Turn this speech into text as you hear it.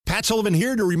Matt Sullivan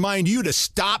here to remind you to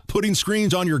stop putting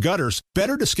screens on your gutters.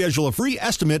 Better to schedule a free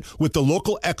estimate with the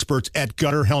local experts at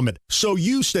Gutter Helmet so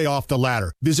you stay off the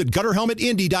ladder. Visit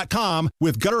GutterHelmetIndy.com.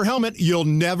 With Gutter Helmet, you'll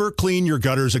never clean your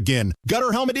gutters again.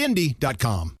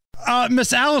 GutterHelmetIndy.com.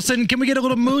 Miss Allison, can we get a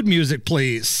little mood music,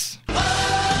 please? Bon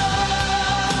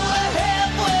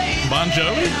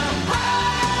Jovi?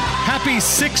 Happy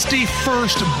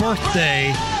 61st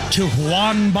birthday to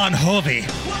Juan Bon Jovi.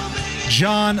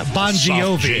 John Bon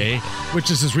Jovi,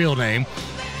 which is his real name.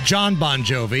 John Bon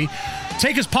Jovi.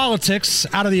 Take his politics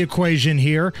out of the equation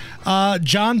here.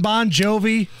 John Bon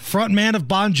Jovi, frontman of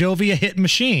Bon Jovi, a hit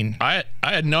machine. I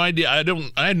had no idea.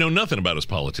 I know nothing about his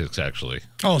politics, actually.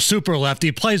 Oh, super lefty.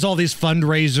 He plays all these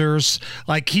fundraisers.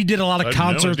 Like, he did a lot of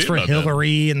concerts for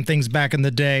Hillary and things back in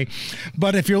the day.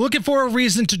 But if you're looking for a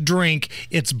reason to drink,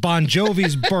 it's Bon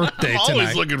Jovi's birthday tonight.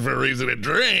 Always looking for a reason to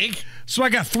drink. So I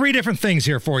got three different things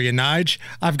here for you, Nige.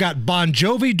 I've got Bon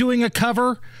Jovi doing a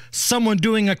cover, someone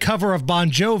doing a cover of Bon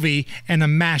Jovi, and a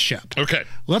mashup. Okay.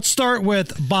 Let's start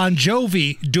with Bon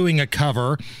Jovi doing a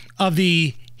cover of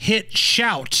the hit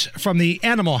Shout from the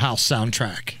Animal House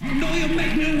soundtrack.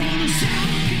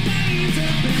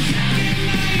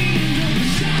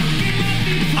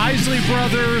 Isley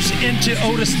Brothers into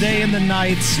Otis Day and the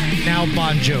Nights, now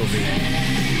Bon Jovi.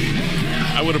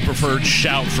 I would have preferred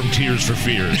Shout from Tears for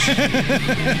Fears.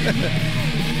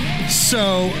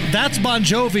 So that's Bon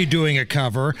Jovi doing a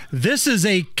cover. This is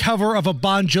a cover of a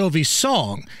Bon Jovi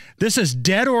song. This is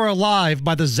Dead or Alive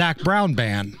by the Zac Brown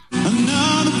Band.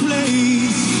 Another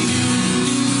place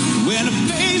where the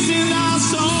faces are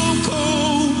so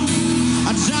cold.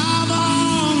 I drive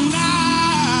all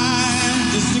night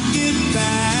just to get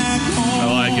back home. I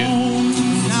like it.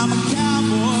 I'm a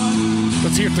cowboy.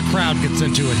 Let's hear if the crowd gets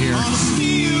into it here. On a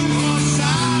steel horse I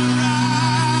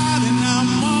ride and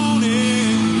I'm on it.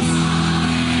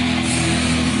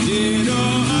 Dead or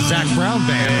alive. Zac Brown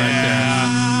Band right there.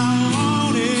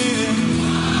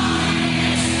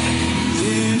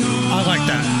 I like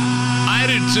that. I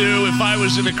did too. If I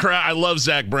was in the crowd, I love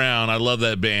Zac Brown. I love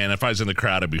that band. If I was in the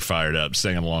crowd, I'd be fired up,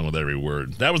 singing along with every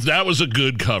word. That was a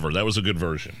good cover. That was a good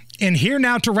version. And here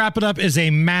now to wrap it up is a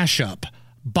mashup.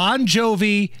 Bon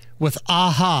Jovi with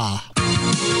Aha. I've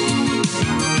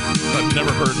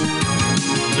never heard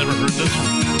this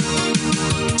one.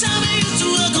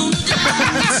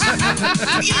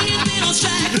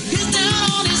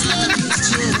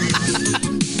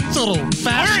 It's a little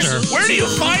faster. Where do you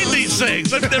find these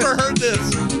things? I've never heard this.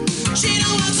 It's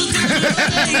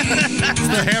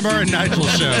the Hammer and Nigel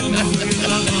show.